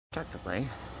Technically,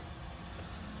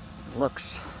 it looks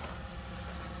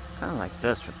kind of like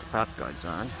this with the prop guards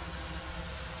on.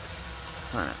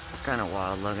 Kind of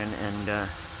wild looking, and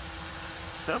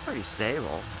still pretty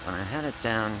stable. When I had it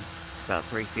down about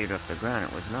 3 feet off the ground,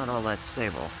 it was not all that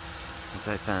stable, which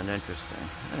I found interesting.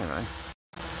 Anyway,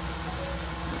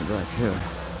 go back here.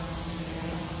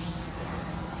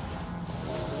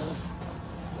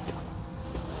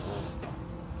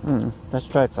 That's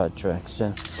tripod track,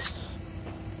 so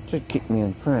should keep me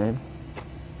in frame.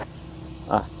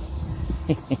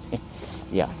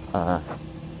 Yeah,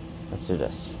 let's do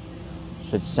this.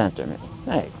 Should center me.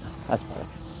 Hey, that's better.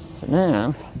 So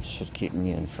now, should keep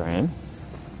me in frame.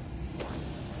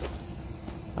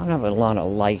 I don't have a lot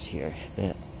of light here,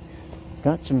 but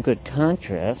got some good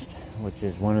contrast, which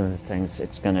is one of the things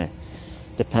it's going to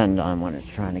depend on when it's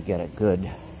trying to get a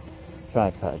good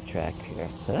tripod track here.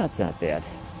 So that's not bad.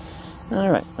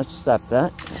 Alright, let's stop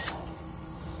that.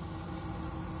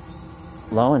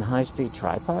 Low and high-speed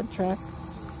tripod track?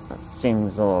 That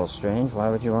seems a little strange. Why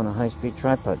would you want a high-speed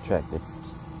tripod track? The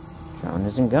drone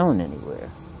isn't going anywhere.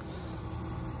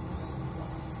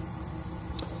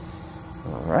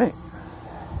 Alright.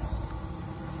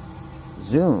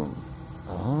 Zoom.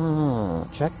 Oh,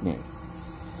 checkmate.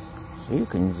 So you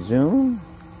can zoom.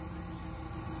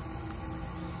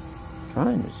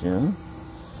 Trying to zoom.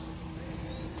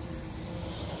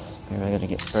 Maybe I gotta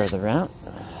get further out.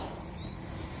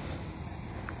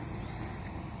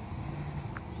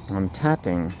 I'm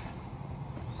tapping,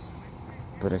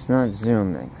 but it's not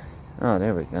zooming. Oh,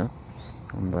 there we go.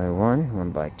 1 by 1,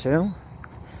 1 by 2.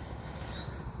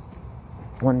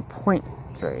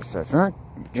 1.3. So it's not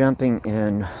jumping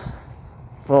in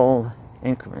full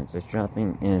increments. It's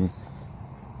jumping in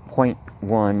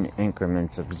 0.1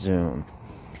 increments of zoom,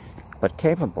 but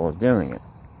capable of doing it.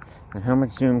 And how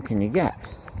much zoom can you get?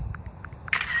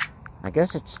 I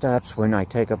guess it stops when I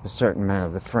take up a certain amount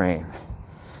of the frame.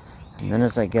 And then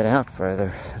as I get out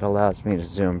further, it allows me to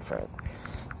zoom further.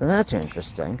 So that's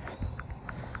interesting.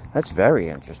 That's very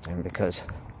interesting, because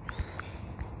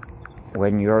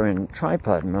when you're in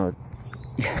tripod mode,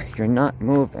 you're not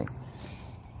moving.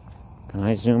 Can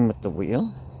I zoom with the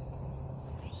wheel?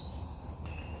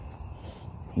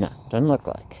 No, doesn't look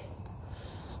like.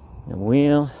 The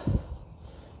wheel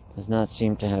does not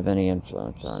seem to have any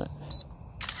influence on it.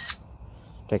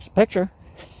 Takes a picture,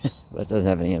 but it doesn't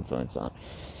have any influence on it.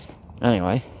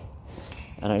 Anyway,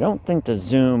 and I don't think the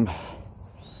zoom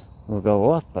will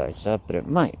go off by itself, but it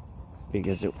might,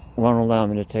 because it won't allow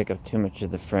me to take up too much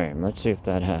of the frame. Let's see if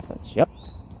that happens. Yep,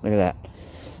 look at that.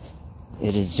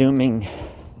 It is zooming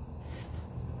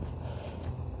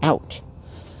out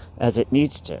as it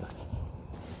needs to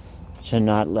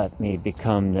not let me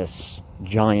become this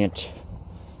giant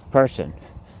person.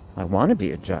 I want to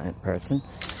be a giant person,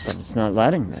 but it's not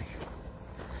letting me.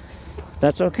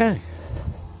 That's okay,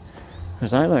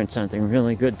 because I learned something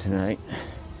really good tonight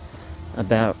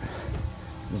about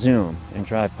zoom in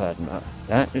tripod mode.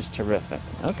 That is terrific.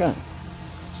 Okay,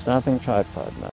 stopping tripod mode.